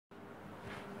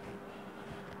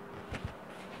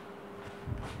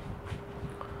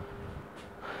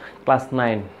Class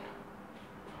 9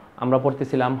 আমরা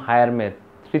পড়তেছিলাম higher math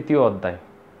তৃতীয়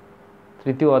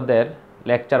অধ্যায়ের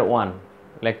লেকচার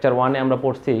 1 আমরা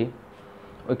পড়ছি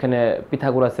ওইখানে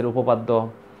পিথাগোরাসের উপপাদ্য,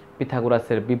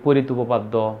 পিথাগোরাসের বিপরীত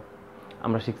উপপাদ্য,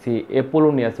 আমরা শিখছি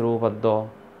অ্যাপোলোনিয়াসের উপপাদ্য,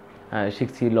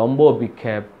 শিখছি লম্ব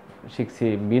বিক্ষেপ, শিখছি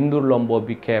বিন্দুর লম্ব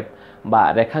বিক্ষেপ বা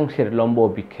রেখাংশের লম্ব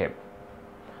বিক্ষেপ।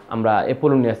 আমরা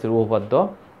অ্যাপোলোনিয়াসের উপপাদ্য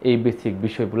এই বেসিক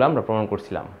বিষয়গুলো আমরা প্রমাণ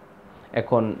করছিলাম।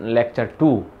 এখন লেকচার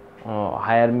 2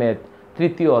 হায়ার ম্যাথ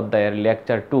তৃতীয় অধ্যায়ের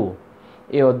লেকচার 2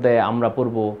 এই অধ্যায়ে আমরা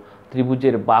পড়ব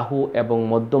ত্রিভুজের বাহু এবং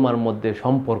মধ্যমার মধ্যে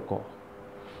সম্পর্ক।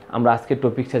 আমরা আজকে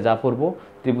টপিকসে যা পড়ব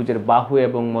ত্রিভুজের বাহু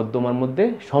এবং মধ্যমার মধ্যে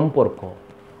সম্পর্ক।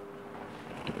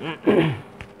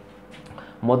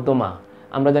 মধ্যমা,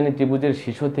 আমরা জানি ত্রিভুজের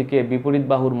শীর্ষ থেকে বিপরীত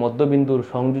বাহুর মধ্যবিন্দুর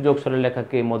সংযোজক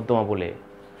সরলরেখাকে মধ্যমা বলে।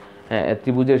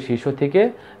 ত্রিভুজের শীর্ষ থেকে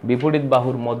বিপরীত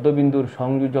বাহুর মধ্যবিন্দুর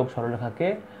সংযোজক সরলরেখাকে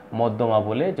মধ্যমা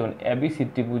বলে, যেমন এবিসি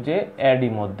ত্রিভুজে এডি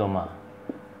মধ্যমা।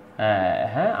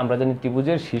 আমরা জানি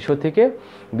ত্রিভুজের শীর্ষ থেকে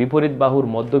বিপরীত বাহুর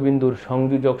মধ্যবিন্দুর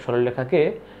সংযোজক সরলরেখাকে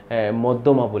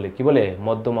মধ্যমা বলে। কি বলে?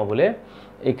 মধ্যমা বলে।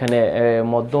 এখানে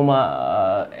মধ্যমা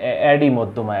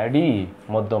এডি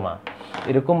মধ্যমা।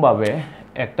 এরকমভাবে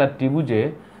একটা ত্রিভুজে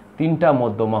 3টা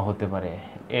মধ্যমা হতে পারে।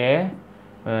 এ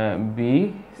বি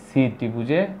সি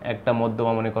ত্রিভুজে একটা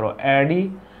মধ্যমা মনে করো এডি,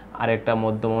 আর একটা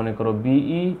মধ্যমা মনে করো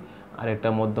বিই, আর একটা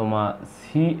মধ্যমা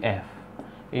সিএফ।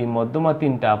 এই মধ্যমা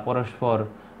 3টা পরস্পর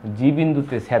জি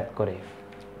বিন্দুতে ছেদ করে।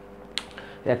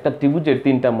 একটা ত্রিভুজের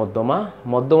 3টা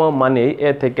মধ্যমা মানে এ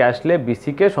থেকে আসলে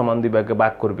বিসিকে সমান 2 ভাগে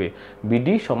ভাগ করবে,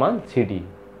 বিডি সমান সিডি।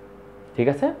 ঠিক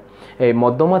আছে? এই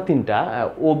মধ্যমা 3টা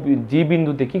ও জি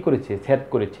বিন্দুতে কি করেছে? ছেদ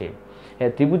করেছে।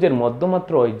 ত্রিভুজের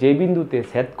মধ্যমাত্র যে বিন্দুতে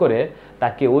ছেদ করে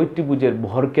তাকে ওই ত্রিভুজের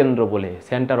ভরকেন্দ্র বলে,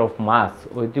 সেন্টার অফ মাস।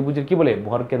 ওই ত্রিভুজের কি বলে?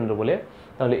 ভরকেন্দ্র বলে।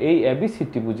 তাহলে এই এবিসি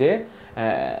ত্রিভুজে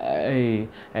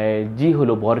জি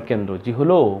হলো ভরকেন্দ্র।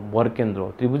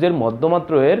 ত্রিভুজের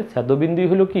মধ্যমাত্র এর ছেদবিন্দু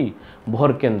হলো কি?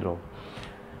 ভরকেন্দ্র।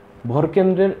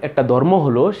 ভরকেন্দ্রের একটা ধর্ম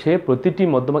হলো সে প্রতিটি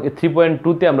মধ্যমাকে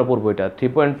 3.2-তে আমরা পড়বো, এটা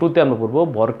 3.2-তে আমরা পড়বো।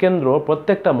 ভরকেন্দ্র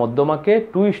প্রত্যেকটা মধ্যমাকে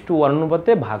 2:1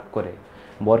 অনুপাতে ভাগ করে।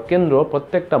 ভরকেন্দ্র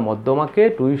প্রত্যেকটা মধ্যমাকে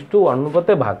 2:1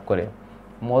 অনুপাতে ভাগ করে।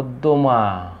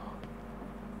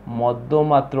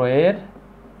 মধ্যমাত্রয়ের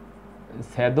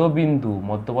ছেদবিন্দু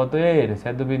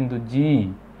জি,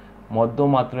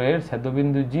 মধ্যমাত্রয়ের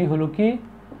ছেদবিন্দু জি হলো কি?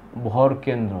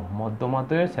 ভরকেন্দ্র।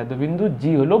 মধ্যমাত্রয়ের ছেদবিন্দু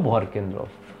জি হলো ভরকেন্দ্র।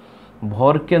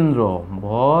 ভরকেন্দ্র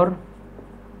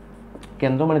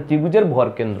মানে ত্রিভুজের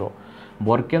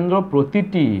ভরকেন্দ্র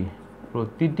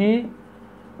প্রতিটি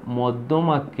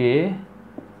মধ্যমাকে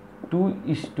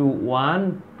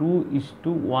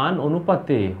 2:1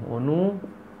 অনুপাতে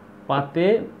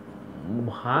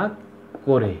ভাগ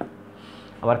করে।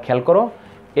 আবার খেয়াল করো,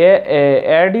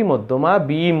 এডি মধ্যমা,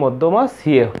 বিই মধ্যমা,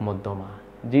 সিএফ মধ্যমা।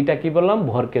 জিটা কি বললাম?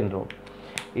 ভরকেন্দ্র।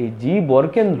 এই জি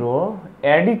ভরকেন্দ্র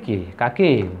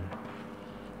কাকে?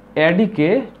 এডিকে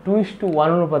 2:1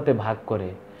 অনুপাতে ভাগ করে।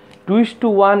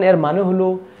 2:1 এর মানে হলো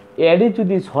এডি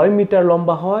যদি 6 মিটার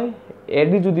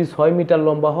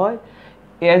লম্বা হয়,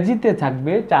 এজিতে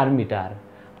থাকবে 4 মিটার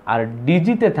আর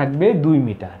ডিজিতে থাকবে 2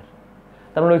 মিটার।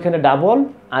 তার মানে ওইখানে ডাবল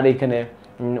আর এইখানে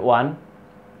 1।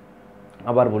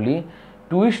 আবার বলি,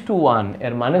 2:1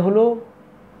 এর মানে হলো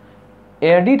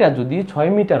এডিটা যদি 6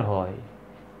 মিটার হয়,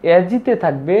 এজিতে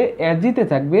থাকবে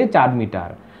 4 মিটার,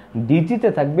 ডিজিতে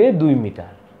থাকবে 2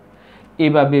 মিটার।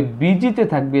 এভাবে বিজিতে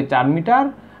থাকবে 4 মিটার,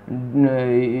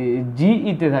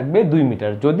 জিইতে থাকবে 2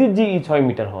 মিটার যদি জিই 6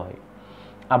 মিটার হয়।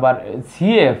 আবার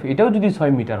সিএফ এটাও যদি 6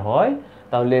 মিটার হয়,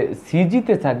 তাহলে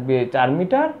সিজিতে থাকবে 4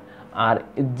 মিটার আর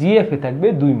জিএফে থাকবে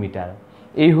 2 মিটার।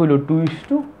 এই হলো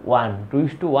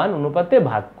 2:1 অনুপাতে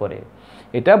ভাগ করে।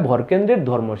 এটা ভরকেন্দ্রের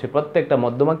ধর্ম। সে প্রত্যেকটা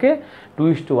মধ্যমাকে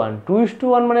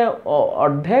 2:1 মানে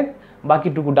অর্ধেক,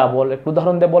 বাকিটুকু ডাবল। একটু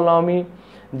উদাহরণ দিয়ে বললাম আমি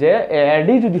যে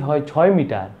এডি যদি হয় 6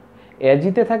 মিটার,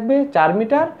 এজিতে থাকবে 4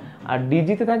 মিটার আর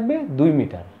ডিজিতে থাকবে 2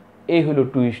 মিটার। এই হলো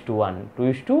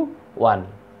 2:1।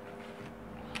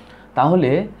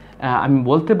 তাহলে আমি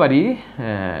বলতে পারি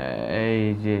এই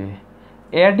যে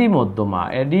এডি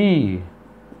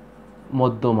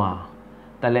মধ্যমা,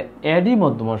 তাহলে এডি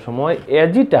মধ্যমার সময়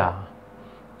এজিটা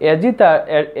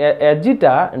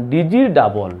ডিজির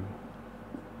double,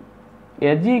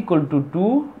 AG equal to 2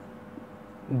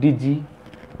 DG,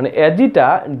 মানে এজিটা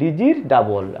ডিজির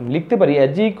ডাবল। আমি লিখতে পারি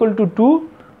এজি ইকুয়াল টু 2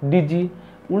 ডিজি।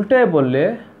 উল্টায় বললে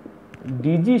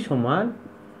ডিজি সমান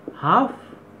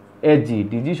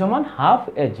হাফ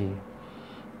এজি।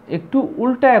 একটু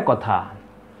উল্টায় কথা,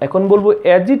 এখন বলবো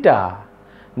এজিটা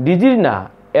ডিজির না,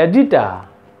 এজিটা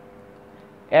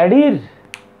এডির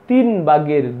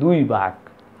 3/2 ভাগ।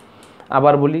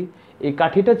 আবার বলি, এই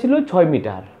কাঠিটা ছিল 6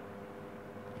 মিটার,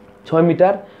 6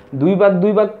 মিটার,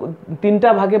 2 ভাগ 3টা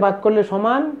ভাগে ভাগ করলে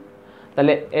সমান,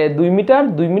 তাহলে 2 metre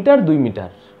 2 metre 2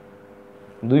 metre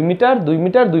 2 metre 2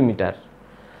 metre 2 metre.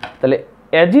 তাহলে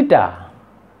এজিটা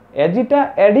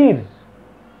এডির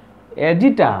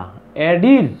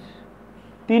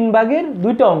 3 ভাগের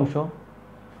 2টা অংশ,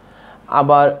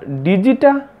 আবার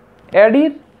ডিজিটা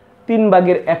এডির 3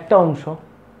 ভাগের 1টা অংশ।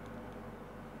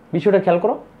 বিষয়টা খেয়াল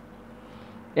করো,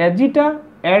 এজিটা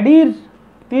এডির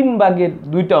 3 ভাগের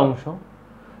 2টা অংশ,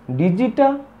 ডিজিটা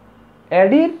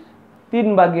এডির 3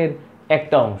 ভাগের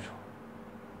 1টা অংশ।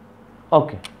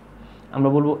 ওকে, আমরা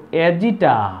বলবো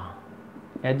এজিটা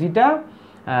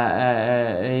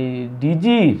এই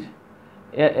ডিজির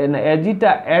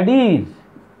এজিটা এডির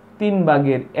 3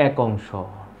 ভাগের 1 অংশ।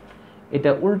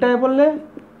 এটা উল্টায় বললে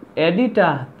এডিটা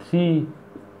 3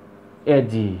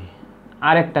 এজি।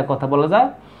 আর একটা কথা বলা যায়,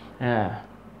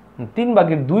 3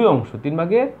 ভাগের 2 অংশ, 3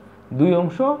 ভাগের 2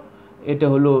 অংশ, এটা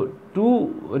হলো 2,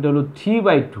 এটা হলো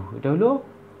 3/2, এটা হলো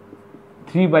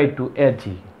 3/2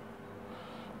 এজি।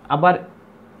 আবার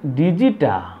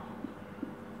ডিজিটা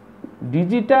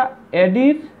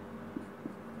এডির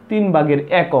 3 ভাগের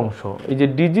 1 অংশ, এই যে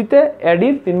ডিজিতে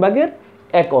এডির 3 ভাগের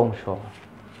 1 অংশ,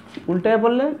 উল্টায়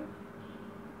বললে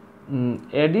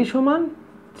এডি সমান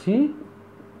 3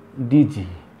 ডিজি।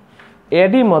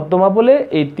 এডি মধ্যমা বলে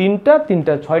এই 3টা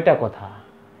 6টা কথা,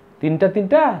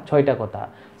 3টা 6টা কথা।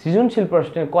 সৃজনশীল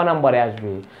প্রশ্নের ক নাম্বারে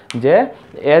আসবে যে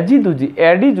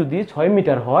এডি যদি 6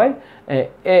 মিটার হয়,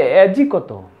 এজি কত?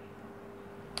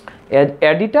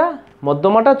 এডিটা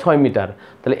মধ্যমাটা 6 মিটার,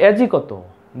 তাহলে এজি কত?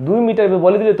 2 মিটার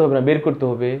বলে দিলে তো হবে না, বের করতে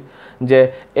হবে যে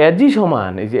এজি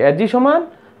সমান, এই যে এজি সমান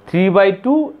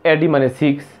 3/2, এডি মানে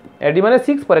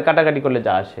 6, পরে কাটাকাটি করলে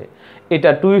যা আসে, এটা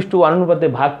 2:1 অনুপাতে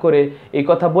ভাগ করে এই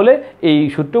কথা বলে এই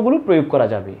সূত্রগুলো প্রয়োগ করা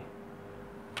যাবে।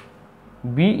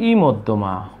 বিই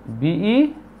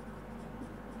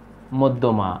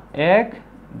মধ্যমা 1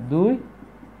 2,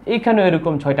 এইখানেও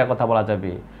এরকম 6টা কথা বলা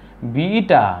যাবে।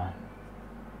 বিজিটা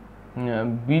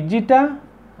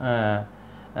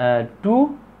 2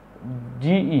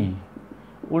 জিই,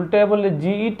 উল্টায় বললে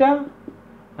জিইটা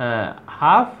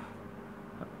হাফ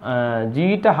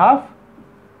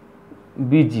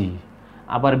বিজি।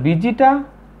 আবার বিজিটা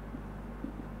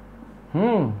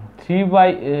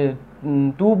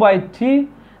 2/3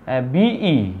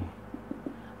 বিই।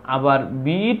 আবার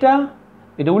বিইটা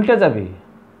এটা উল্টে যাবে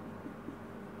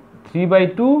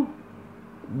 3/2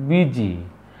 বিজি।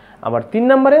 আবার 3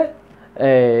 নম্বরে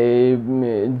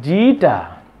জিটা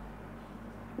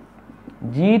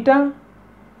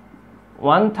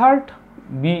 1/3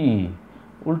 বিই,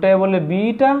 উল্টায় বলে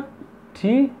বিইটা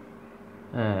 3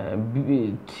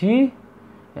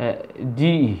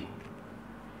 জিই,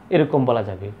 এরকম বলা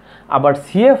যাবে। আবার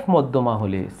সিএফ মধ্যমা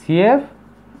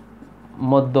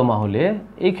হলে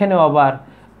এইখানেও আবার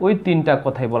ওই 3টা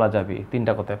কথাই বলা যাবে।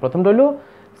 3টা কথায় প্রথমটা হলো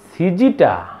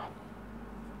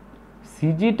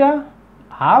সিজিটা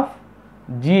হাফ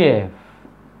জিএফ,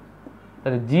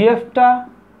 তাহলে জিএফটা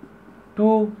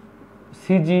 2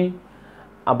 সিজি।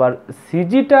 আবার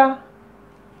সিজিটা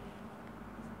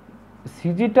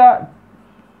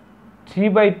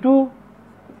 3/2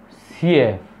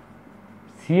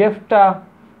 সিএফটা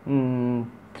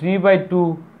 3/2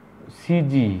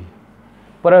 সিজি।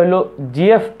 পরে হলো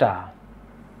জিএফটা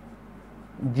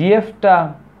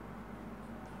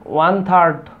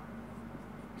 1/3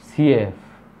 সিএফ,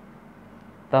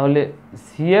 তাহলে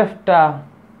সিএফটা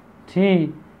 3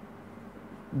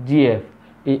 জিএফ।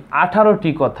 এই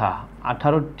 18টি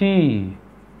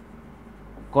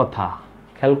কথা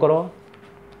খেয়াল করো।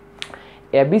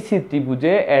 এবিসি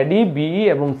ত্রিভুজে এডি বিই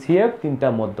এবং সিএফ 3টা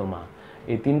মধ্যমা,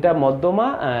 এই 3টা মধ্যমা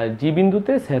জি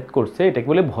বিন্দুতে ছেদ করছে, এটাকে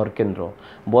বলে ভরকেন্দ্র।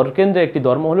 ভরকেন্দ্রের একটি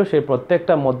ধর্ম হলো সে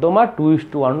প্রত্যেকটা মধ্যমা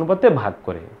 2:1 অনুপাতে ভাগ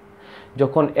করে।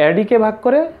 যখন এডিকে ভাগ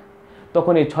করে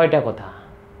তখন এই 6টা কথা,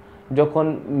 যখন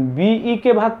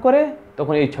বিইকে ভাগ করে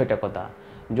তখন এই 6টা কথা,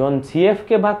 যখন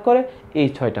সিএফকে ভাগ করে এই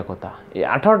 6টা কথা। এই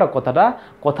 18টা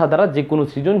কথা দ্বারা যে কোনো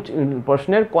সৃজন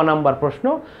প্রশ্নের ক নাম্বার প্রশ্ন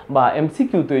বা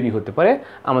এমসিকিউ তৈরি হতে পারে,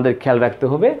 আমাদের খেয়াল রাখতে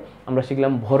হবে। আমরা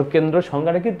শিখলাম ভরকেন্দ্র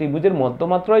সংজ্ঞাটা কি, ত্রিভুজের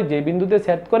মধ্যমাত্রায় যে বিন্দুতে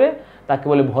ছেদ করে তাকে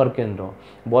বলে ভরকেন্দ্র।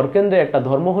 ভরকেন্দ্রের একটা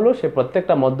ধর্ম হলো সে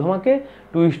প্রত্যেকটা মধ্যমাকে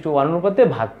 2:1 অনুপাতে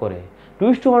ভাগ করে।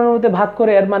 2:1 অনুপাতে ভাগ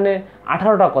করে, এর মানে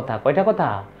 18টা কথা। কয়টা কথা?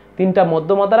 3টা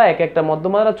মধ্যমা দ্বারা একটা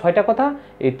মধ্যমা দ্বারা 6টা কথা,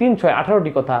 এই 3 6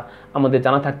 18টি কথা আমাদের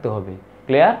জানা থাকতে হবে।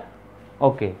 ক্লিয়ার?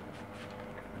 ওকে,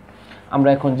 আমরা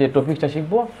এখন যে টপিকটা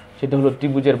শিখব সেটা হলো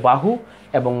ত্রিভুজের বাহু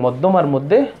এবং মধ্যমার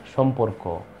মধ্যে সম্পর্ক।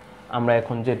 আমরা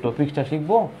এখন যে টপিকটা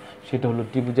শিখব সেটা হলো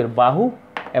ত্রিভুজের বাহু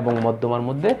এবং মধ্যমার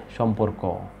মধ্যে সম্পর্ক।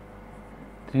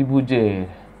 ত্রিভুজের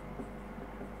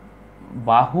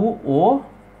বাহু ও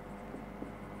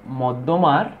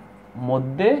মধ্যমার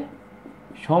মধ্যে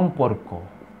সম্পর্ক।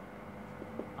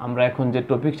 আমরা এখন যে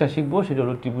টপিকটা শিখবো সেটা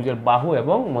হলো ত্রিভুজের বাহু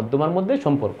এবং মধ্যমার মধ্যে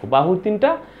সম্পর্ক। বাহু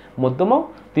 3টা, মধ্যমাও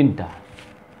 3টা।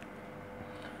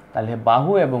 তাহলে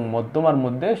বাহু এবং মধ্যমার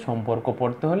মধ্যে সম্পর্ক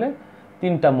পড়তে হলে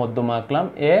 3টা মধ্যমা আঁকলাম,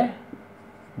 এ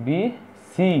বি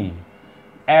সি,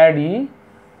 অ্যাড ই,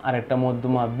 আর একটা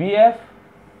মধ্যমা বি এফ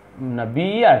না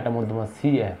বিই, আর একটা মধ্যমা সি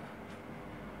এফ।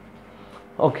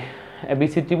 ওকে,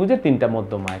 এবিসি ত্রিভুজের 3টা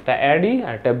মধ্যমা, একটা অ্যাড ই,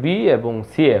 আর একটা বি এবং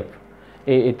সি এফ,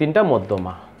 এই 3টা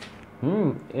মধ্যমা।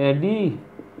 Add E,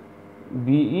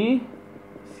 BE,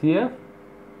 C F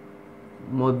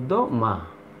মধ্যমা।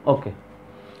 ওকে,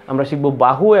 আমরা শিখব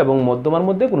বাহু এবং মধ্যমার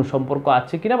মধ্যে কোনো সম্পর্ক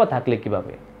আছে কিনা বা থাকলে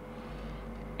কিভাবে।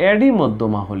 অ্যাড ই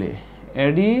মধ্যমা হলে,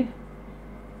 অ্যাড ই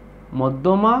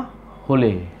মধ্যমা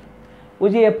হলে ওই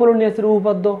যে অ্যাপোলোনিয়াসের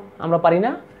উপপাদ্য আমরা পারি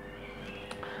না?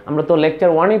 আমরা তো লেকচার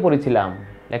 1-এ পড়েছিলাম।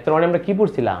 লেকচার 1-এ আমরা কি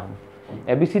পড়ছিলাম?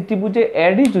 এবিসি ত্রিভুজে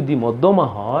অ্যাডি যদি মধ্যমা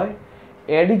হয়,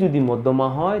 অ্যাডি যদি মধ্যমা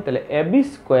হয় তাহলে AB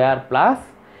square plus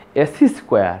AC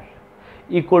square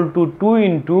equal to 2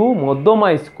 into মধ্যমা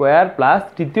স্কোয়ার প্লাস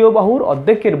তৃতীয় বাহুর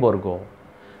অর্ধেকের বর্গ।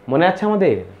 মনে আছে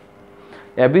আমাদের?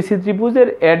 এবিসি ত্রিভুজের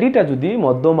অ্যাডিটা যদি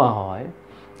মধ্যমা হয়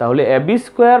তাহলে AB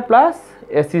square plus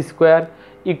AC square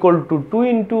equal to 2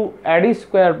 into Adi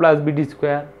square plus BD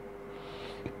square.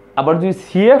 আবার যদি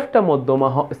সিএফটা মধ্যমা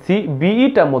হয়,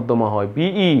 বিইটা মধ্যমা হয়,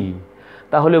 বিই,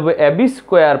 তাহলে হবে AB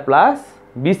square plus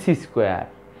BC square,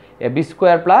 AB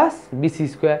square plus BC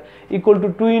square equal to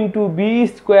 2 into B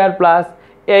square plus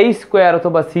A square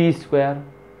অথবা C square.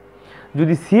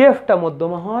 যদি সিএফটা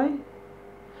মধ্যমা হয়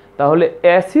তাহলে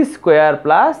AC square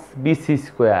plus BC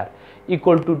square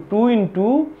equal to 2 into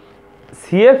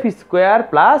CF square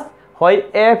plus হয়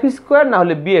F square না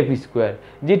হলে BF square,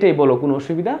 যেটাই বলো কোনো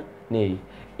অসুবিধা নেই।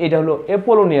 এটা হলো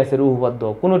অ্যাপোলোনিয়াসের উপপাদ্য।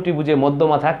 কোনো ত্রিভুজে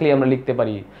মধ্যমা থাকলে আমরা লিখতে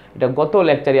পারি, এটা গত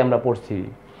লেকচারে আমরা পড়ছি।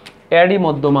 অ্যাডি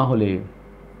মধ্যমা হলে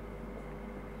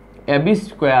AB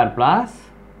square plus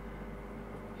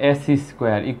AC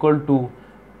square equal to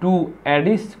 2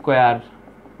 Adi square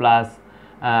plus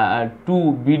 2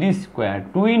 BD square.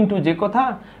 2 into যে কথা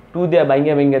 2 দেওয়া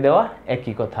ভাঙ্গা দেওয়া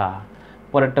একই কথা।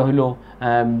 পরেরটা হলো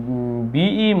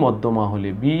বিই মধ্যমা হলে,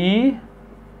 বিই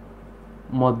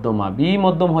মধ্যমা, বি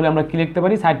মধ্যম হলে আমরা কি লিখতে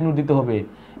পারি? সাইড নোট দিতে হবে,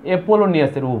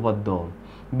 অ্যাপোলোনিয়াসের উপপাদ্য।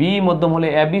 বি মধ্যম হলে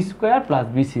AB square plus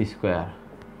BC square,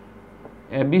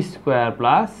 AB square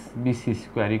plus BC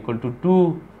square equal to 2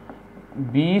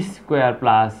 B square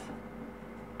plus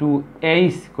 2 A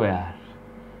square.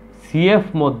 CF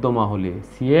মধ্যমা হলে,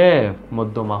 সিএফ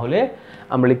মধ্যমা হলে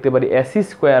আমরা লিখতে পারি AC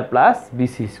square plus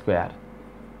BC square,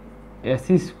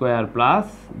 AC square plus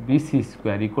BC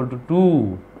square equal to 2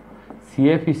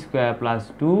 CF square plus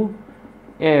 2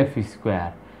 F square.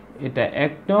 এটা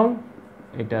 1 নং,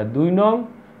 এটা 2 নং,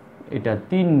 এটা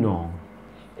 3 নং।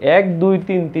 1 2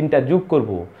 3 তিনটা যোগ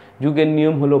করব। যোগের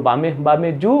নিয়ম হলো বামে বামে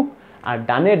যোগ আর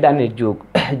ডানে ডানে যোগ।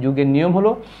 যোগের নিয়ম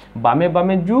হলো বামে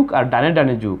বামে যোগ আর ডানে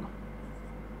ডানে যোগ।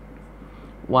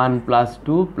 1 প্লাস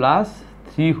 2 প্লাস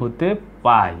 3 হতে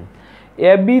পাই।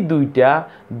 এবি 2টা,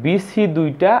 বিসি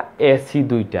 2টা, এসি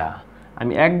 2টা।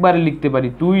 আমি একবারে লিখতে পারি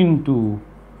 2 into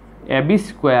AB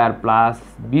square plus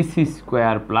BC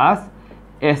square plus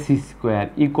AC square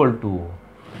equal to,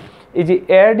 এই যে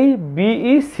অ্যাডি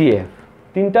বিই সিএফ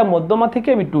 3টা মধ্যমা থেকে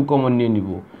আমি 2 কমন নিয়ে নিব।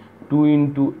 2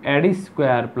 into Adi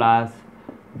square plus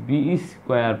BE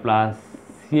square plus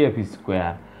CF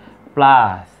square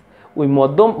plus ওই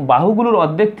মধ্যম বাহুগুলোর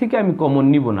অর্ধেক থেকে আমি কমন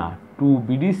নিব না। 2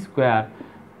 বিডি স্কোয়ার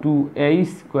 2 এ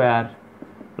স্কোয়ার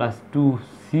প্লাস 2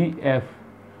 সিএফ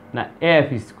না এফ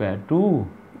স্কোয়ার 2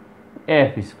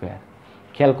 এফ স্কোয়ার।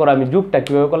 খেয়াল করো আমি যোগটা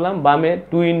কীভাবে করলাম? বামে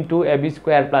 2 into AB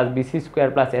square plus BC square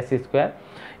plus AC square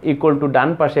equal to ডান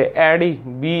পাশে অ্যাডি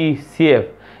বি সিএফ,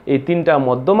 এই 3টা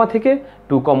মধ্যমা থেকে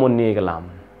 2 কমন নিয়ে গেলাম।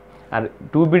 আর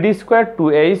 2 বিডি স্কোয়ার 2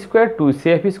 এ স্কোয়ার 2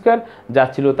 সিএফ স্কোয়ার যা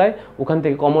ছিল তাই, ওখান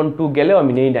থেকে কমন 2 গেলেও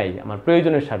আমি নেই নাই আমার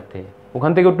প্রয়োজনের স্বার্থে।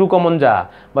 ওখান থেকে 2 কমন যা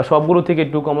বা সবগুলো থেকে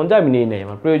 2 কমন যা আমি নেই নাই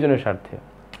আমার প্রয়োজনের স্বার্থে।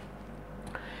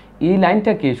 এই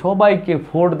লাইনটাকে সবাইকে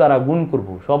 4 দ্বারা গুণ করব,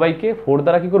 সবাইকে 4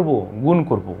 দ্বারা কি করব? গুণ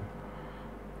করব,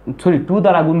 সরি 2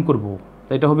 দ্বারা গুণ করব। তো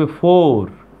এটা হবে 4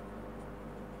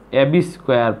 AB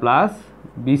square plus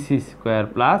BC square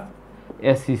plus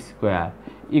AC square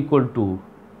equal to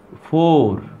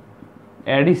 4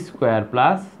 eddy square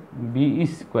plus BE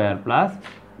square plus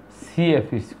CF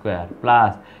square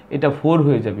plus এটা 4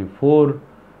 হয়ে যাবে 4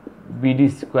 বিডি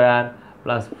স্কোয়ার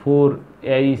প্লাস 4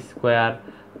 এ স্কোয়ার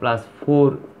প্লাস 4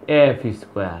 এফ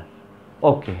স্কোয়ার।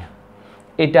 ওকে,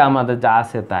 এটা আমাদের যা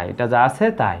আছে তাই, এটা যা আছে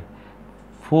তাই।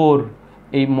 4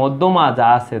 এই মধ্যমা যা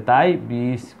আছে তাই, B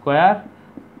square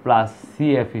plus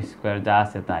CF square যা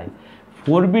আছে তাই।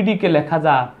 4 বিডিকে লেখা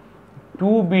যা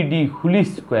 2BD হোল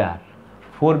স্কোয়ার,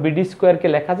 4BD স্কোয়ারকে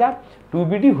লেখা যাক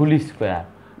 2BD whole square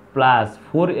plus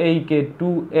 4AE কে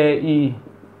 2AE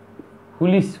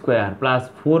whole square plus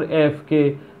 4F কে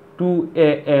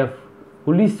 2AF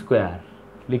হোল স্কোয়ার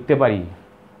লিখতে পারি।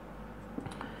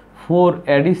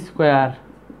 4AD square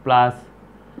plus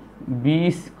B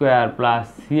square plus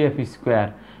CF square,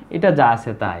 এটা যা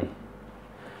আছে তাই।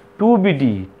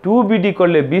 2BD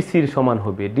করলে BCর সমান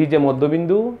হবে, ডি যে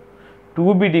মধ্যবিন্দু,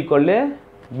 2BD করলে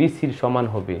BCর সমান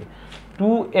হবে,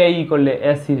 2AE করলে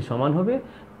ACর সমান হবে,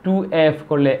 2F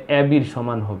করলে ABর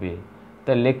সমান হবে।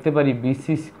 তাহলে লিখতে পারি BC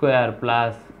square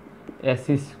plus AC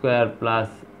square plus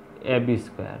AB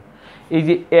square. এই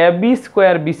যে AB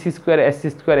square BC square AC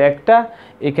square একটা,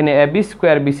 এখানে AB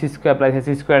square BC square plus AC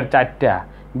square চারটা,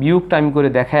 বিয়োগটা আমি করে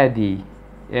দেখায় দিই।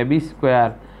 AB square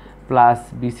plus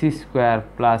BC square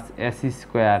plus AC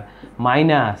square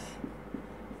minus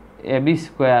AB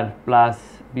square plus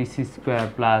BC square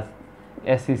plus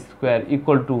AC square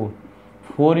equal to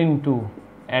 4 into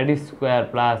AD square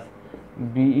plus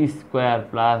BE square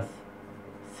plus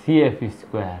CF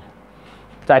square.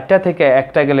 চারটা থেকে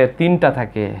একটা গেলে তিনটা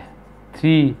থাকে,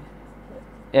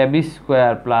 3AB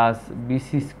square plus BC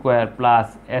square plus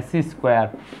AC square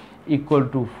equal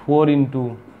to 4 into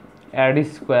AD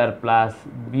square plus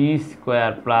BE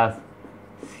square plus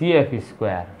CF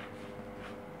square.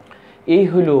 এই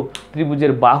হলো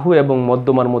ত্রিভুজের বাহু এবং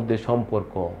মধ্যমার মধ্যে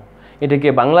সম্পর্ক। এটাকে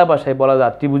বাংলা ভাষায় বলা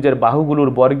যায় ত্রিভুজের বাহুগুলোর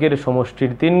বর্গের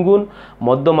সমষ্টির 3 গুণ,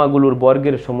 মধ্যমাগুলোর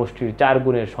বর্গের সমষ্টির 4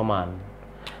 গুণের সমান।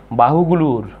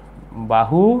 বাহুগুলোর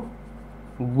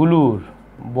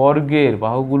বর্গের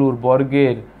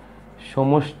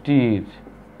সমষ্টির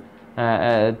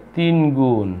 3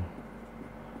 গুণ,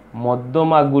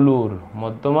 মধ্যমাগুলোর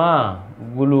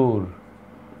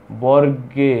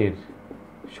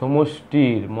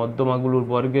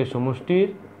বর্গের সমষ্টির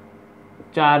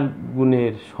 4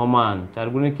 গুণের সমান। 4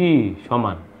 গুণে কি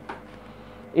সমান?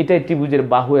 এটাই ত্রিভুজের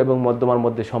বাহু এবং মধ্যমার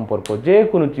মধ্যে সম্পর্ক। যে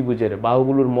কোনো ত্রিভুজের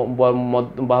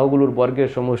বাহুগুলোর বর্গের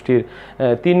সমষ্টির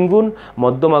 3 গুণ,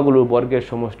 মধ্যমাগুলোর বর্গের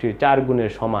সমষ্টির 4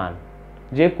 গুণের সমান।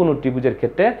 যে কোনো ত্রিভুজের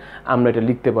ক্ষেত্রে আমরা এটা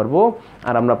লিখতে পারবো।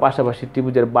 আর আমরা পাশাপাশি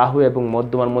ত্রিভুজের বাহু এবং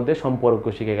মধ্যমার মধ্যে সম্পর্ক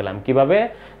শিখে গেলাম। কিভাবে?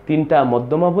 3টা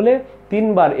মধ্যমা বলে 3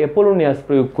 বার অ্যাপোলোনিয়াস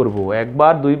প্রয়োগ করব, 1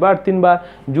 বার 2 বার 3 বার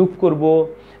যোগ করব।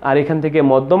 আর এখান থেকে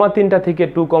মধ্যমা 3টা থেকে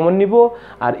 2 কমন নিব,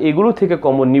 আর এগুলো থেকে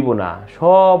কমন নিব না,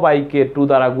 সবাইকে 2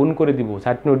 দ্বারা গুণ করে দিব।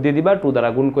 60 নোট দিয়ে দিবা, 2 দ্বারা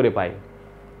গুণ করে পাই।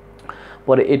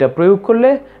 পরে এটা প্রয়োগ করলে,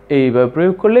 এইভাবে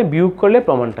প্রয়োগ করলে, বিয়োগ করলে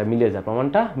প্রমাণটা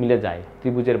মিলে যায়।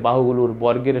 ত্রিভুজের বাহুগুলোর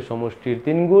বর্গের সমষ্টির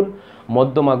 3 গুণ,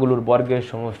 মধ্যমাগুলোর বর্গের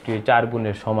সমষ্টির 4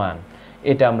 গুণের সমান।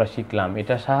 এটা আমরা শিখলাম।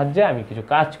 এটার সাহায্যে আমি কিছু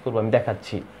কাজ করব, আমি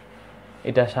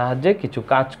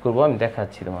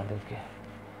দেখাচ্ছি। তোমাদেরকে।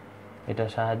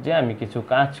 এটার সাহায্যে আমি কিছু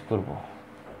কাজ করব।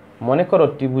 মনে করো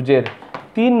ত্রিভুজের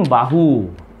 3 বাহু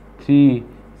 3,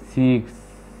 6,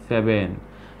 7,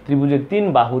 ত্রিভুজের 3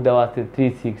 বাহু দেওয়া আছে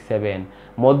 3, 6, 7।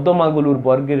 মধ্যমাগুলোর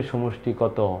বর্গের সমষ্টি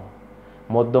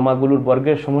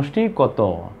কত?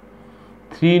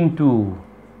 3 into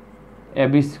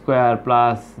AB square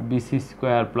plus BC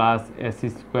square plus AC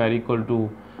square equal to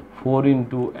 4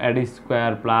 into AD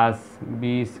square plus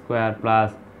BE square plus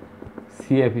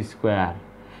CF square.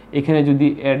 এখানে যদি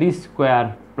AD square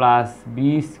plus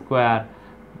BE square,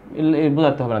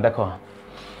 বোঝাতে হবে না, দেখো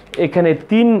এখানে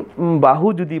 3 বাহু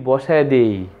যদি বসায়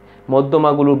দেই,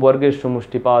 মধ্যমাগুলোর বর্গের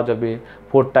সমষ্টি পাওয়া যাবে,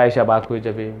 4টা এসে ভাগ হয়ে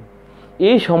যাবে।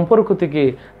 এই সম্পর্ক থেকে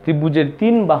ত্রিভুজের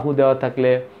 3 বাহু দেওয়া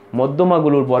থাকলে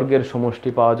মধ্যমাগুলোর বর্গের সমষ্টি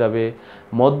পাওয়া যাবে,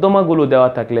 মধ্যমাগুলো দেওয়া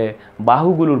থাকলে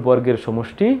বাহুগুলোর বর্গের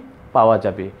সমষ্টি পাওয়া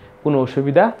যাবে। কোনো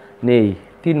অসুবিধা নেই।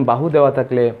 3 বাহু দেওয়া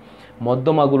থাকলে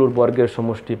মধ্যমাগুলোর বর্গের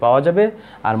সমষ্টি পাওয়া যাবে,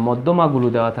 আর মধ্যমাগুলো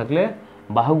দেওয়া থাকলে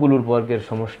বাহুগুলোর বর্গের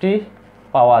সমষ্টি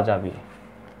পাওয়া যাবে।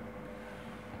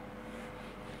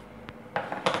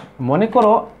 মনে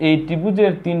করো এই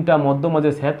ত্রিভুজের 3টা মধ্যমা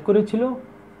যে ছেদ করেছিল,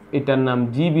 এটার নাম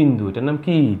জি বিন্দু। এটার নাম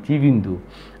কি? জি বিন্দু।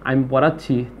 আমি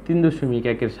পড়াচ্ছি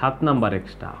 3.1 এর 7 নাম্বার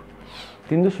এক্সট্রা।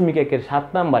 3.1 এর 7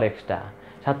 নাম্বার এক্সট্রা।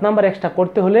 7 নাম্বার এক্সট্রা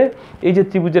করতে হলে এই যে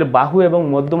ত্রিভুজের বাহু এবং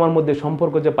মধ্যমার মধ্যে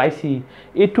সম্পর্ক যে পাইছি,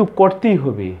 এটুক করতেই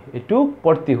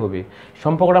হবে।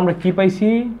 সম্পর্কটা আমরা কি পাইছি?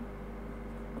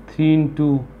 3 into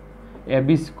AB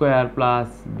square plus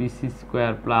BC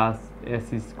square plus AC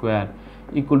square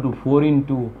equal to 4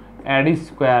 into AD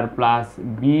square plus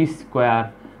BE square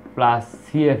plus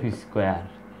CF square.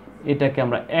 এটাকে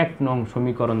আমরা 1 নং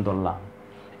সমীকরণ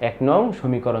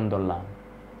ধরলাম।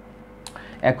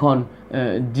 এখন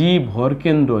জি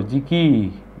ভরকেন্দ্র, জি কি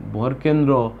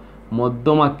ভরকেন্দ্র,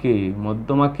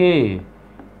 মধ্যমাকে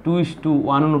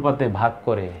 2:1 অনুপাতে ভাগ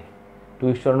করে।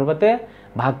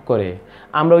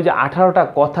 আমরা ওই যে 18টা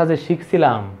কথা যে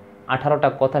শিখছিলাম, 18টা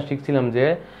কথা শিখছিলাম যে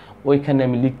ওইখানে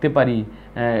আমি লিখতে পারি।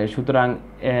 সুতরাং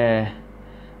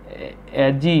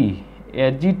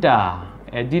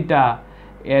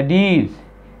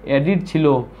এডির ছিল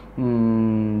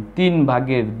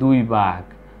 3/2 ভাগ,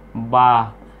 বা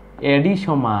এডি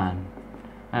সমান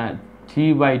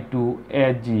 3/2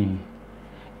 এজি।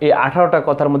 এই 18টা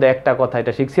কথার মধ্যে একটা কথা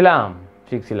এটা শিখছিলাম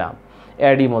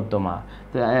এডি মধ্যমা।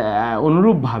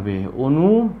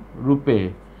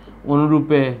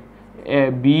 অনুরূপে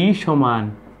বি সমান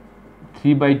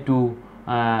 3/2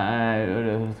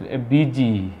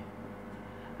 বিজি।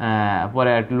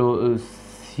 পরে আসলো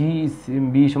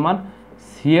বি সমান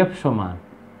সিএফ সমান,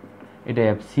 এটা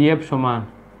সিএফ সমান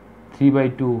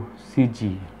 3/2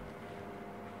 সিজি।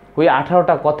 ওই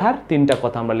 18টা কথার 3টা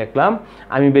কথা আমরা লিখলাম।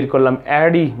 আমি বের করলাম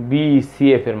এডি বি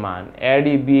সিএফ এর মান।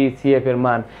 এডি বি সিএফ এর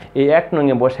মান এই 1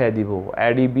 নঙে বসায় দিব।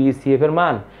 এডি বি সিএফ এর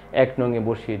মান 1 নঙে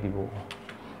বসিয়ে দিব।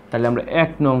 তাহলে আমরা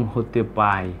 1 নং হতে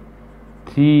পাই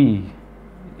 3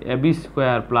 এবি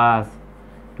স্কোয়ার প্লাস,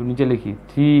 একটু নিচে লিখি,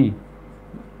 3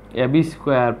 AB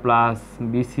square plus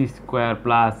BC square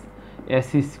plus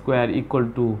AC square equal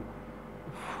to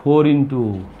 4 into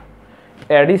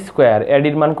eddy square.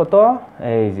 এডির মান কত?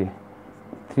 এই যে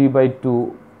 3/2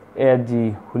 AG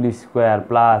whole square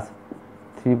plus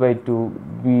 3/2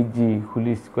 busy whole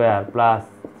square plus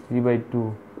 3/2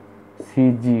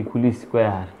 CG whole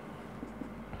square,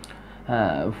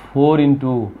 4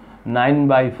 into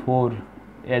 9/4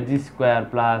 AG square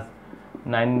plus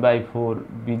 9/4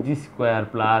 busy square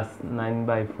plus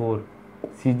 9/4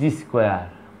 CG square.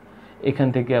 এখান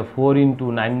থেকে 4 into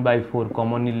 9/4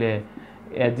 common নিলে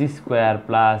AG square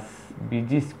plus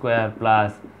busy square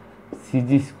plus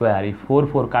CG square. এই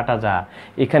 4 কাটা যা,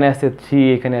 এখানে আছে 3,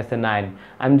 এখানে আছে 9।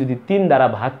 আমি যদি 3 দ্বারা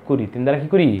ভাগ করি, 3 দ্বারা কি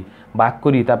করি? ভাগ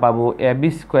করি, তা পাবো AB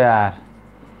square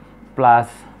plus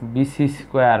BC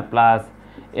square plus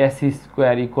AC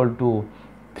square equal to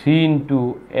 3 into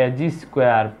AG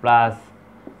square plus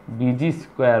busy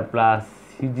square plus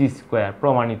CG square.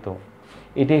 প্রমাণিত।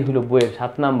 এটাই হলো বইয়ের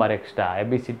 7 নাম্বার এক্সট্রা।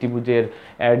 এবিসি ত্রিভুজের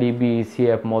এডিবি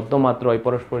সিএফ মধ্যমাত্রয়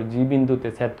পরস্পর জি বিন্দুতে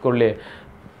ছেদ করলে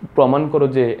প্রমাণ করো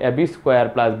যে AB square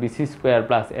plus BC square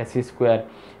plus AC square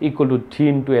equal to 3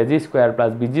 into AG square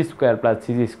plus busy square plus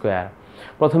CG square.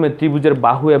 প্রথমে ত্রিভুজের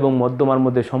বাহু এবং মধ্যমার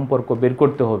মধ্যে সম্পর্ক বের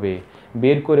করতে হবে।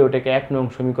 বের করে ওটাকে 1 নং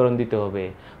সমীকরণ দিতে হবে।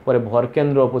 পরে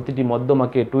ভরকেন্দ্র প্রতিটি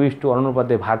মধ্যমাকে 2:2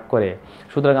 অনুপাতে ভাগ করে।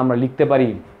 সুতরাং আমরা লিখতে পারি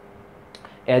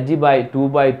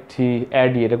AG/2/3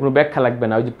 AD। এটা কোনো ব্যাখ্যা লাগবে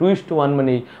না। ওই যে 2:1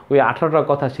 মানে ওই 18টার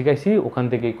কথা শিখাইছি, ওখান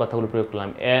থেকে এই কথাগুলো প্রয়োগ করলাম।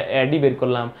 AD বের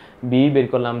করলাম, বি বের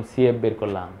করলাম, সিএফ বের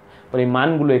করলাম। পরে এই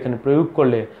মানগুলো এখানে প্রয়োগ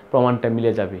করলে প্রমাণটা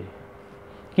মিলে যাবে।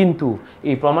 কিন্তু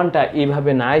এই প্রমাণটা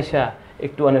এইভাবে না আসা,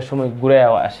 একটু অনেক সময় ঘুরায়া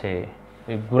আসে।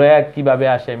 ঘুরায়া কীভাবে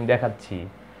আসে আমি দেখাচ্ছি।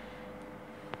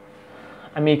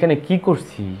 আমি এখানে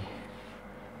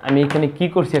কি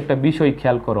করছি একটা বিষয়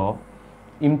খেয়াল করো,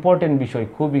 ইম্পর্টেন্ট বিষয়,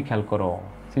 খুবই খেয়াল করো।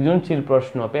 সৃজনশীল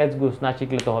প্রশ্ন, পেজগুছ না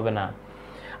শিখলে তো হবে না।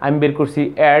 আমি বের করছি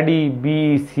এডি বি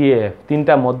সিএফ,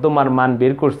 3টা মধ্যমার মান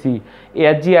বের করছি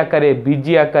এজি আকারে,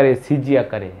 বিজি আকারে, সিজি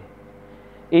আকারে।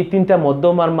 এই 3টা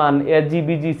মধ্যমার মান এজি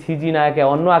বিজি সিজি না একে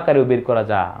অন্য আকারেও বের করা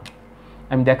যায়।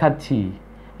 আমি দেখাচ্ছি।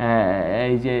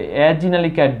 এই যে এজি না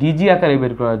লিখে ডিজি আকারে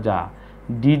বের করা যায়।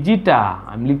 ডিজিটা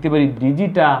আমি লিখতে পারি,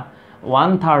 ডিজিটা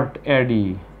 1/3 এডি,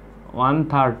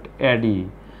 1/3 এডি।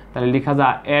 তাহলে লেখা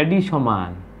যায় এডি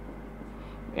সমান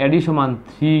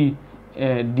 3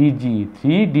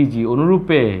 ডিজি।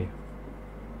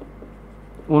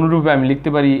 অনুরূপে আমি লিখতে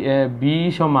পারি বি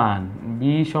সমান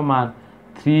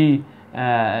 3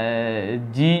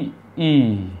 জিই,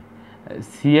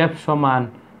 সিএফ সমান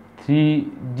 3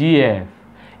 জিএফ।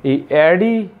 এই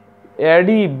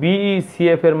এডি বিই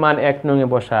সিএফ এর মান 1 নঙে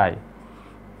বসায়।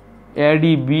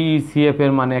 এডি বিই সিএফ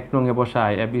এর মান 1 নঙে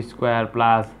বসায়। AB square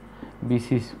plus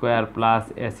BC square plus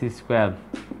AC square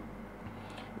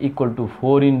equal to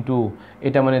 4 into,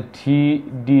 এটা মানে 3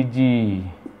 DG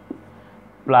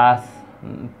plus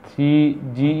 3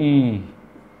 GE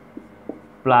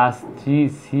plus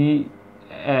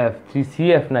 3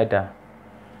 CF না,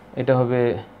 এটা হবে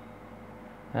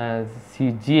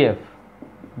জিএফ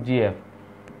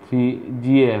 3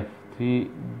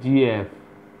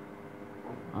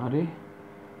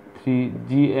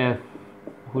 জিএফ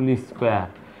হোল স্কোয়ার।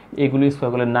 এগুলো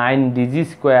স্কোয়ার করলে 9 ডিজি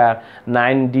স্কোয়ার,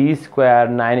 9 ডি স্কোয়ার,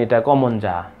 9 এটা কমন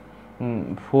যা,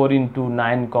 4 ইন্টু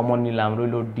 9 কমন নিলাম,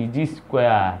 রইল DG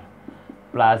square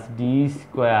plus D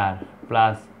square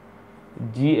plus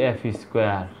GF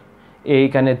square.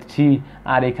 এইখানে 3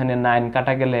 আর এখানে 9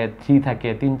 কাটা গেলে 3 থাকে,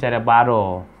 3 4 12।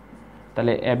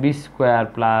 তাহলে AB square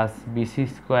plus BC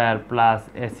square plus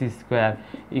AC square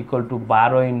equal to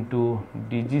 12 into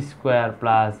DG square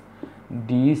plus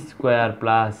D square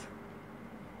plus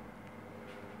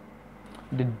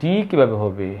D কীভাবে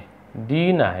হবে, ডি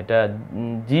না, এটা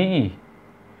জিই,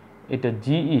 এটা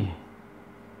জিই,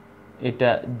 এটা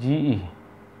জিই,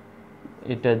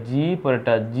 এটা জি, পরে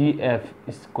এটা জি এফ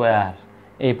স্কোয়ার।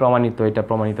 এই প্রমাণিত, এটা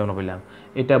প্রমাণিত আমরা বললাম,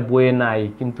 এটা বইয়ে নাই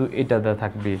কিন্তু এটা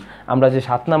থাকবে। আমরা যে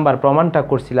 7 নাম্বার প্রমাণটা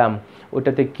করছিলাম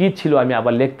ওটাতে কি ছিল আমি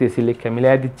আবার লিখতেছি, লিখে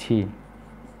মিলাই দিচ্ছি।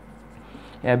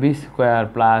 AB square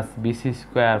plus BC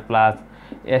square plus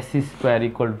AC square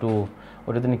equal to,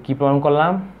 ওটাতে কী প্রমাণ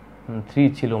করলাম, 3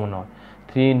 ছিল মনে হয়,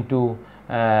 3 into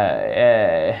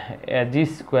AG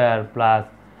square plus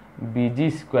busy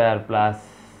square plus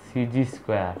CG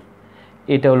square.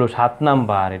 এটা হলো 7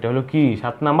 নাম্বার। এটা হলো কি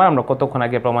 7 নাম্বার, আমরা কতক্ষণ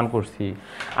আগে প্রমাণ করছি।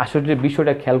 আসলে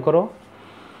বিষয়টা খেয়াল করো,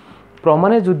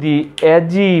 প্রমাণে যদি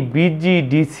এজি বিজি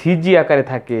ডি সিজি আকারে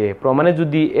থাকে, প্রমাণে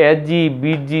যদি এজি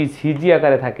বিজি সিজি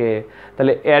আকারে থাকে,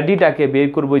 তাহলে এডিটাকে বের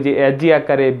করবো যে এজি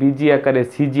আকারে, বিজি আকারে,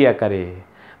 সিজি আকারে।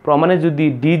 প্রমাণে যদি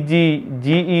DG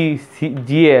GE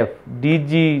GF,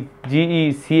 DG GE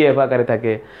CF আকারে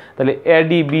থাকে, তাহলে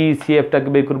এডি বি সিএফটাকে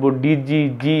বের করবো ডিজি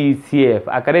জি সিএফ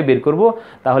আকারে বের করব।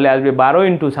 তাহলে আসবে 12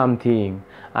 ইন্টু সামথিং,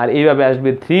 আর এইভাবে আসবে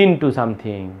 3 ইন্টু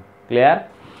সামথিং। ক্লিয়ার?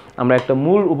 আমরা একটা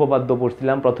মূল উপপাদ্য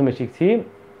পড়ছিলাম, প্রথমে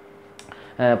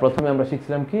আমরা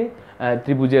শিখছিলাম কি,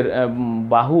 ত্রিভুজের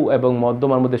বাহু এবং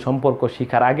মধ্যমার মধ্যে সম্পর্ক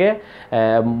শিখার আগে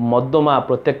মধ্যমা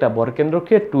প্রত্যেকটা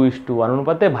বর্গকেন্দ্রকে 2:1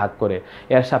 অনুপাতে ভাগ করে,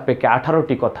 এর সাপেক্ষে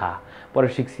 18টি কথা। পরে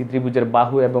শিখছি ত্রিভুজের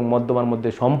বাহু এবং মধ্যমার মধ্যে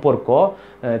সম্পর্ক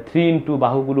 3 ইন্টু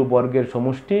বাহুগুলো বর্গের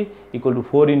সমষ্টি ইকুয়াল টু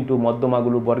 4 ইন্টু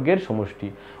মধ্যমাগুলো বর্গের সমষ্টি।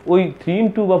 ওই 3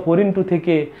 ইন্টু বা 4 ইন্টু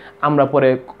থেকে আমরা পরে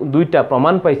 2টা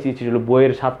প্রমাণ পাইছি, সেটা হলো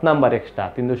বইয়ের 7 নাম্বার এক্সট্রা,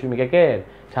 3.1-এর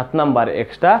 7 নাম্বার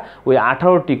এক্সট্রা। ওই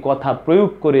 18টি কথা প্রয়োগ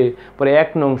করে পরে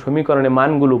 1 নং সমীকরণে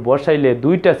মানগুলো বসাইলে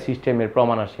 2টা সিস্টেমের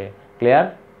প্রমাণ আসে। ক্লিয়ার?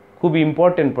 খুবই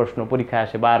ইম্পর্টেন্ট প্রশ্ন, পরীক্ষায়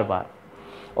আসে বারবার।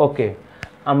 ওকে,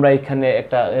 আমরা এখানে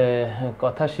একটা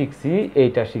কথা শিখছি,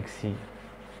 এইটা শিখছি,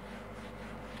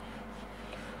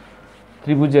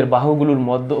 ত্রিভুজের বাহুগুলোর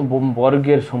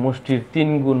বর্গের সমষ্টির 3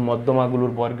 গুণ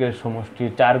মধ্যমাগুলোর বর্গের সমষ্টির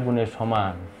 4 গুণের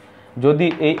সমান। যদি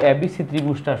এই এবিসি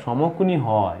ত্রিভুজটা সমকোণী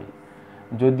হয়,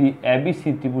 যদি এবিসি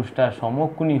ত্রিভুজটা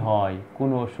সমকোণী হয়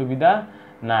কোনো অসুবিধা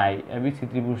নাই। এবিসি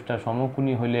ত্রিভুজটা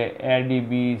সমকোণী হলে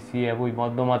এডিবি সিএফ ওই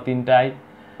মধ্যমা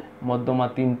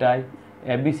তিনটায়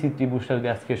এবিসি ত্রিভুজটা যদি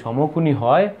আজকে সমকোণী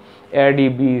হয়,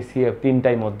 এডিবি সিএফ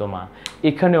 3টাই মধ্যমা।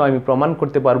 এখানেও আমি প্রমাণ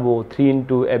করতে পারবো 3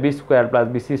 into AB square plus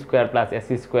BC square plus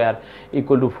AC square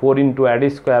equal to 4 into eddy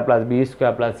square plus B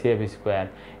square plus CF square.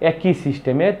 একই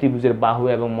সিস্টেমে ত্রিভুজের বাহু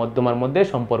এবং মধ্যমার মধ্যে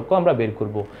সম্পর্ক আমরা বের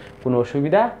করব, কোনো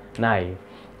অসুবিধা নাই।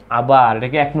 আবার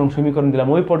এটাকে 1 নং সমীকরণ দিলাম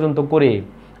ওই পর্যন্ত করে,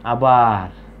 আবার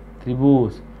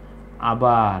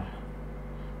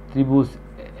ত্রিভুজ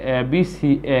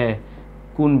এবিসি এ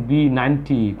কোণ বি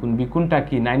 90, কোণ বি কোণটা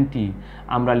কি 90,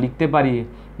 আমরা লিখতে পারি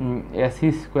AC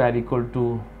square equal to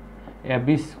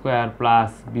AB square plus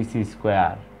BC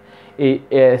square. এই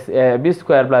এবি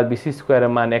স্কোয়ার প্লাস বিসি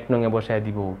স্কোয়ারের মান 1 নংয়ে বসায়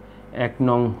দিব। 1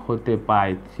 নং হতে পাই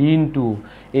 3 ইন্টু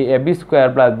এই এবি স্কোয়ার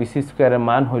প্লাস বিসি স্কোয়ারের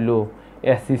মান হইল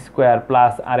এসি স্কোয়ার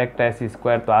প্লাস আরেকটা এসি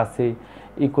স্কোয়ার তো আছেই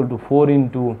equal to 4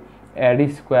 into eddy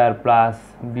square plus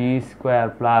B square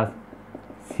plus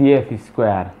CF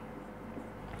square.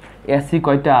 AC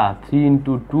কয়টা? 3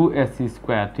 into 2 AC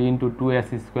square, 3 into 2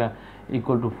 AC square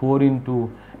equal to 4 into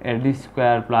eddy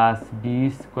square plus B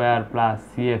square plus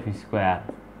CF square.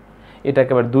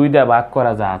 এটাকে আবার 2 দিয়ে ভাগ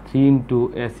করা যায়, 3 into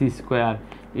AC square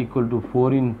equal to 4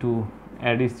 into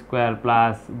eddy square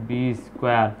plus B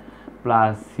square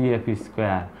plus CF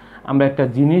square. আমরা একটা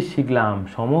জিনিস শিখলাম,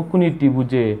 সমকোণী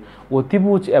ত্রিভুজে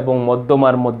অতিভুজ এবং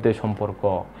মধ্যমার মধ্যে সম্পর্ক।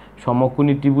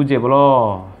 সমকোণী ত্রিভুজে বলো,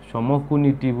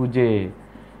 সমকোণী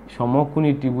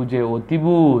ত্রিভুজে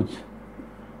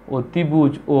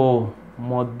অতিভুজ ও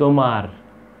মধ্যমার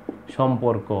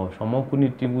সম্পর্ক। সমকোণী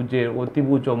ত্রিভুজের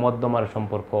অতিভুজ ও মধ্যমার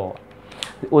সম্পর্ক।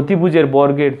 অতিভুজের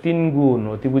বর্গের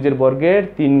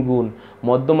 3 গুণ,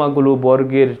 মধ্যমাগুলো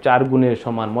বর্গের 4 গুণের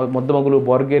সমান, মধ্যমাগুলো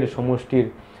বর্গের সমষ্টির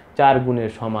 4 গুণের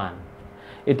সমান।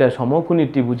 এটা সমকোণী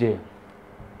ত্রিভুজে।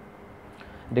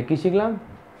 এটা কি শিখলাম?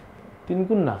 3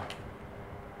 গুণ না,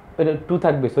 এটা 2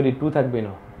 থাকবে, সরি 2 থাকবে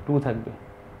না, 2 থাকবে।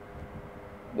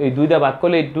 এই 2 দিয়ে ভাগ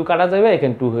করলে এই 2 কাটা যাবে,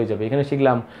 এখানে 2 হয়ে যাবে। এখানে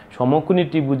শিখলাম সমকোণী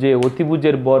ত্রিভুজে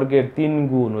অতিভুজের বর্গের 3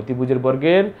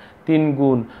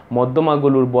 গুণ,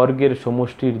 মধ্যমাগুলোর বর্গের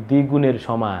সমষ্টির দ্বিগুণের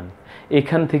সমান।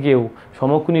 এখান থেকেও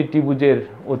সমকোণী ত্রিভুজের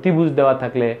অতিভুজ দেওয়া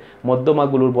থাকলে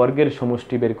মধ্যমাগুলোর বর্গের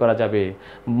সমষ্টি বের করা যাবে,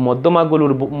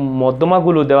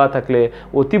 মধ্যমাগুলো দেওয়া থাকলে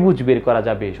অতিভুজ বের করা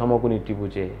যাবে সমকোণী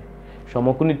ত্রিভুজে।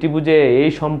 সমকোণী ত্রিভুজে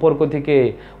এই সম্পর্ক থেকে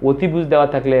অতিভুজ দেওয়া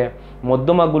থাকলে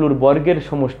মধ্যমাগুলোর বর্গের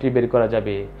সমষ্টি বের করা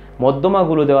যাবে,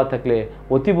 মধ্যমাগুলো দেওয়া থাকলে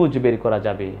অতিভুজ বের করা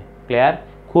যাবে। ক্লিয়ার?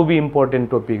 খুবই ইম্পর্টেন্ট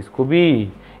টপিকস, খুবই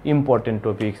ইম্পর্টেন্ট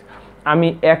টপিকস। আমি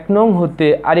 1 নং হতে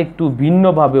আরেকটু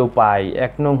ভিন্নভাবেও পাই।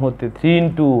 1 নং হতে 3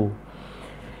 ইন্টু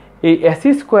এই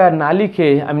এসি স্কোয়ার না লিখে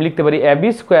আমি লিখতে পারি AB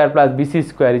square plus BC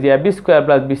square. এই যে এবি স্কোয়ার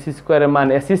প্লাস বিসি স্কোয়ারের মান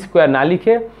এসি স্কোয়ার না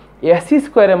লিখে এসি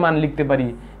স্কোয়ারের মান লিখতে পারি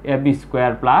AB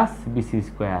square plus BC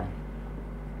square.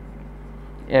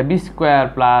 AB square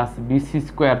plus BC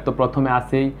square তো প্রথমে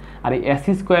আসেই, আর এই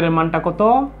এসি স্কোয়ারের মানটা কত?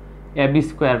 AB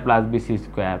square plus BC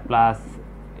square plus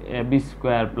AB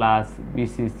square plus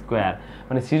BC square.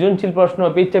 মানে সৃজনশীল প্রশ্ন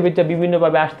পেচ্চা পেচ্চা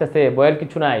বিভিন্নভাবে আসতেছে, বয়ের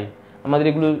কিছু নাই। আমাদের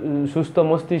এগুলো সুস্থ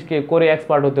মস্তিষ্কে করে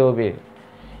এক্সপার্ট হতে হবে।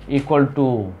 Equal to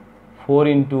 4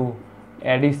 into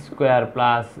eddy square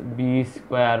plus B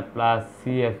square plus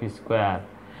C F square.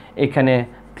 এখানে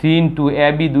 3 ইন্টু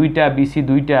এবি দুইটা বিসি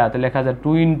দুইটা, তো লেখা যায়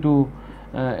 2 into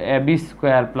AB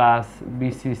square plus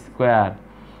BC square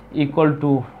equal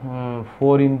to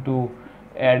 4 into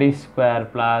eddy square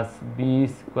plus B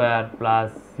square plus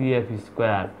C F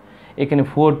square. এখানে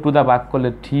 4 to the ভাগ করলে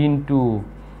 3 into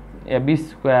AB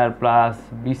square plus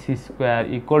BC square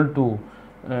equal to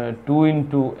 2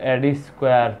 into eddy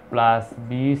square plus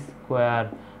B square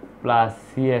plus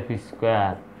C F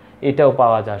square. এটাও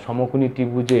পাওয়া যায় সমকোণী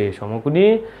ত্রিভুজে। সমকোণী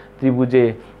ত্রিভুজে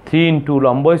 3 into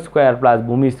লম্ব square plus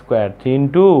ভূমি স্কোয়ার, 3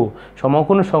 ইন্টু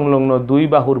সমকোণ সংলগ্ন দুই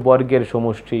বাহুর বর্গের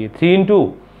সমষ্টি, 3 ইন্টু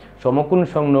সমকোণ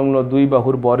সংলগ্ন দুই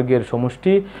বাহুর বর্গের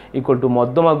সমষ্টি ইকুয়াল টু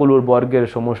মধ্যমাগুলোর বর্গের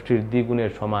সমষ্টির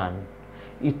দ্বিগুণের সমান।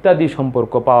 ইত্যাদি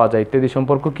সম্পর্ক পাওয়া যায়। ইত্যাদি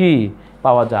সম্পর্ক কি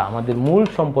পাওয়া যায়? আমাদের মূল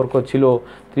সম্পর্ক ছিল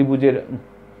ত্রিভুজের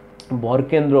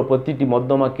বরকেন্দ্র প্রতিটি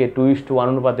মধ্যমাকে 2:1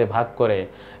 অনুপাতে ভাগ করে,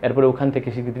 এরপরে ওখান থেকে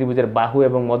শিখি ত্রিভুজের বাহু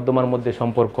এবং মধ্যমার মধ্যে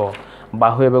সম্পর্ক।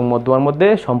 বাহু এবং মধ্যমার মধ্যে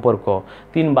সম্পর্ক,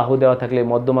 3 বাহু দেওয়া থাকলে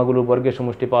মধ্যমাগুলোর বর্গের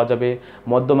সমষ্টি পাওয়া যাবে,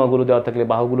 মধ্যমাগুলো দেওয়া থাকলে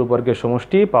বাহুগুলোর বর্গের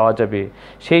সমষ্টি পাওয়া যাবে।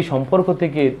 সেই সম্পর্ক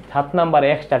থেকে 7 নাম্বার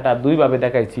এক্সট্রাটা দুইভাবে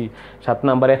দেখাইছি, 7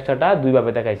 নাম্বার এক্সট্রাটা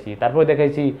দুইভাবে দেখাইছি। তারপরে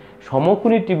দেখাইছি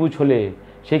সমকোণী ত্রিভুজ হলে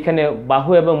সেইখানে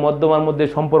বাহু এবং মধ্যমার মধ্যে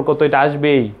সম্পর্ক তো এটা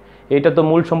আসবেই, এটা তো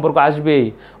মূল সম্পর্ক আসবেই।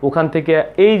 ওখান থেকে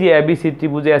এই যে ABC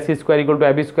ত্রিভুজে AC square equal to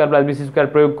AB square plus BC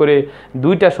square প্রয়োগ করে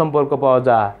দুইটা সম্পর্ক পাওয়া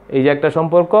যায়। এই যে একটা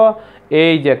সম্পর্ক,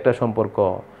 এই যে একটা সম্পর্ক।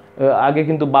 আগে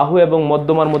কিন্তু বাহু এবং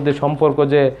মধ্যমার মধ্যে সম্পর্ক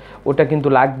যে ওটা কিন্তু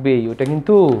লাগবেই, ওটা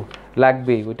কিন্তু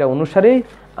লাগবেই। ওইটা অনুসারেই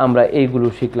আমরা এইগুলো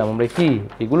শিখলাম। আমরা কি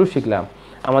এগুলো শিখলাম?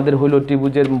 আমাদের হইল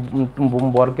ত্রিভুজের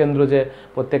বরকেন্দ্র যে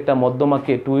প্রত্যেকটা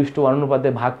মধ্যমাকে 2:1 অনুপাতে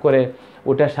ভাগ করে,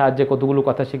 ওটার সাহায্যে কতগুলো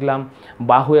কথা শিখলাম।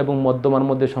 বাহু এবং মধ্যমার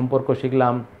মধ্যে সম্পর্ক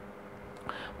শিখলাম।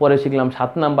 পরে শিখলাম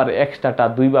 7 নাম্বার এক্সট্রাটা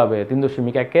দুইভাবে,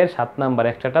 3.1-এর 7 নাম্বার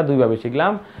এক্সট্রাটা দুইভাবে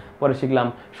শিখলাম। পরে শিখলাম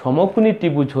সমকোণী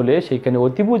ত্রিভুজ হলে সেইখানে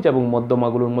অতিভুজ এবং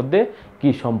মধ্যমাগুলোর মধ্যে কি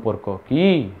সম্পর্ক, কি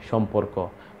সম্পর্ক।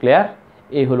 ক্লিয়ার?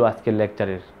 এই হলো আজকের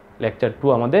লেকচার 2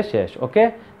 আমাদের শেষ। ওকে,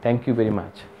 থ্যাংক ইউ ভেরি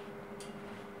মাচ।